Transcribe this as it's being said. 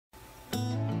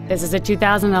This is a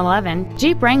 2011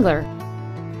 Jeep Wrangler.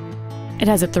 It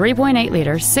has a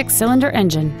 3.8-liter six-cylinder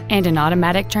engine and an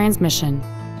automatic transmission.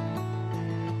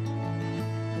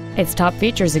 Its top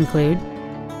features include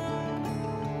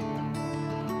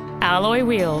alloy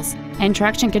wheels and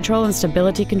traction control and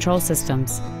stability control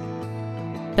systems.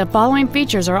 The following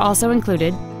features are also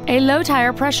included: a low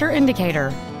tire pressure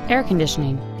indicator, air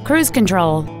conditioning, cruise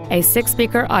control, a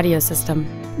 6-speaker audio system,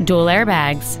 dual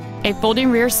airbags, a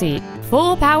folding rear seat,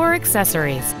 full power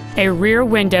accessories, a rear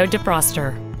window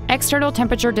defroster, external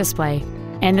temperature display,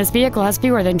 and this vehicle has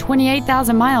fewer than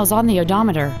 28,000 miles on the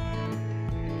odometer.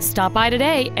 Stop by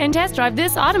today and test drive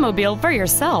this automobile for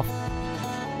yourself.